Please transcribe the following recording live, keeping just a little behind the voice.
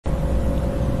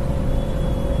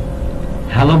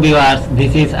Hello viewers,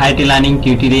 this is IT Learning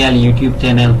Tutorial YouTube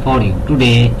channel for you.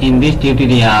 Today in this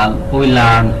tutorial we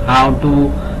learn how to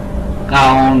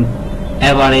count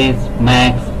average,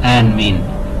 max and mean.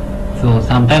 So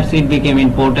sometimes it became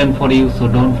important for you, so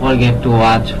don't forget to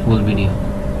watch full video.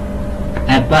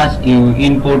 At first you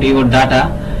input your data.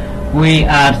 We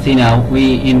are see now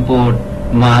we import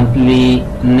monthly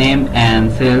name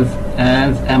and sales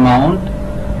as amount,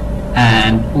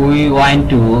 and we want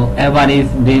to average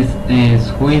this is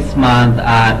which month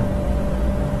are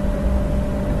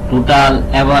total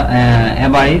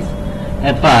average.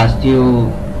 At first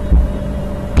you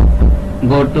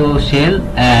go to cell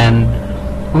and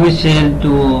which cell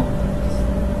to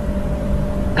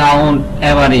count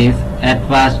average. At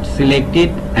first select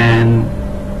it and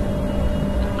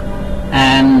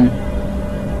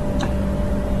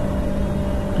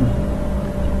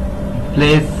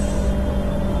place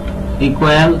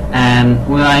equal, and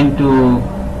we want to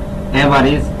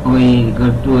average. We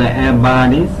go to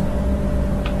average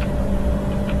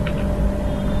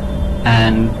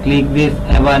and click this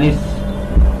average,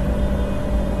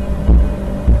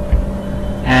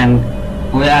 and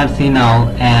we are see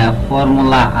now a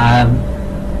formula.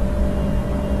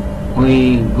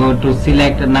 We go to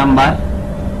select number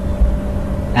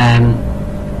and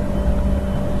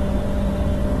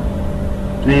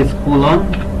press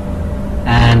colon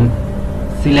and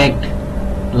select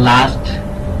last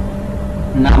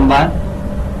number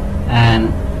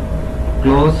and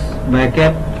close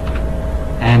bracket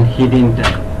and hit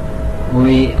enter.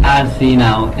 We are see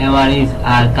now averages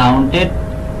are counted.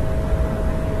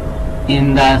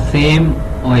 In the same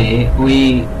way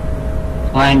we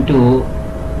want to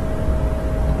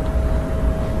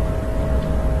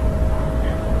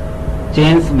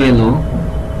change value.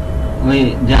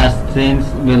 We just change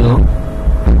value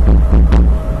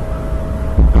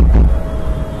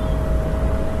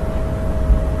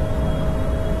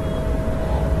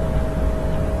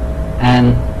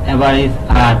and average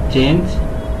are changed.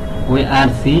 We are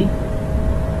see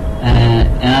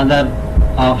another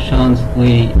options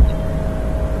we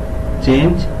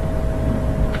change.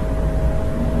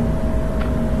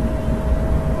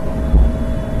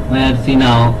 We are see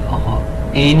now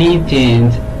any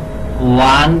change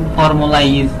one formula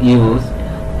is used,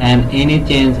 and any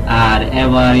change are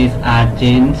average are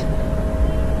changed.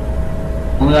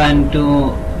 We want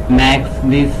to max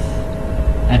this.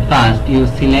 At first you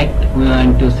select, we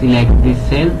want to select this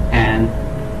cell and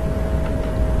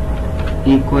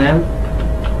equal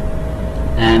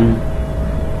and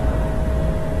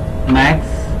max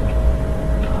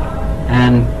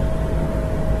and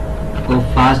go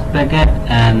first bracket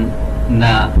and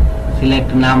the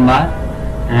select number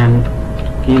and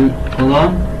kill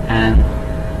colon and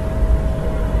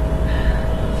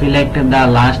select the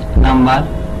last number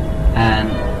and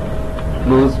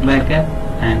close bracket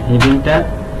and hit enter,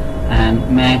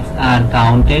 and max are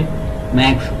counted.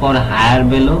 Max for higher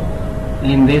value.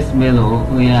 In this value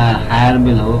we are higher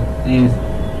value is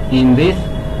in this.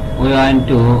 We want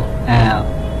to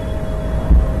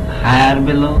higher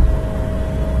value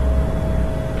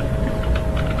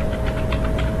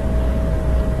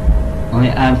we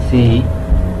are see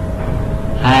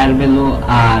higher value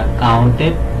are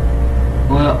counted.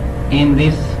 In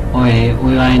this way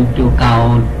we want to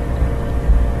count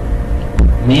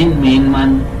mean.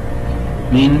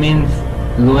 Mean means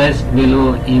lowest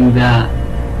value in the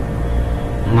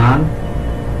month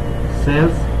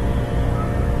sales.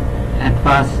 At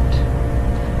first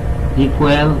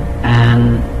equal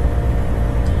and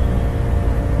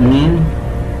mean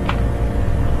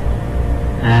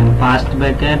and first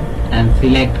bracket and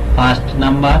select first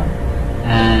number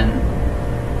and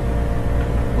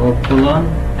colon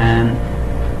and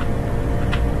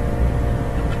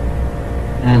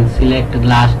select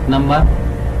last number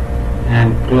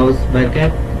and close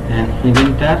bracket and hit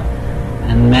enter,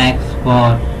 and max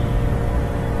for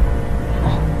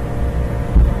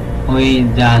we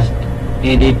just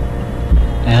edit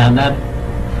another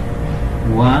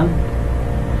one.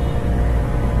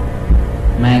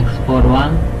 Max for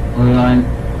one we want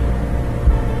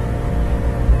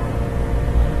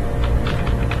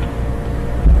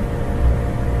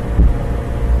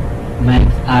max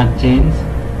are changed.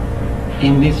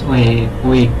 In this way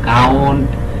we count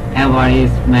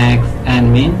average, max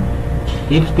and mean.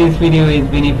 If this video is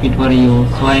benefit for you,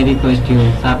 so I request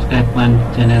you subscribe my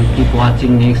channel. Keep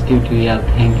watching next tutorial.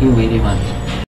 Thank you very much.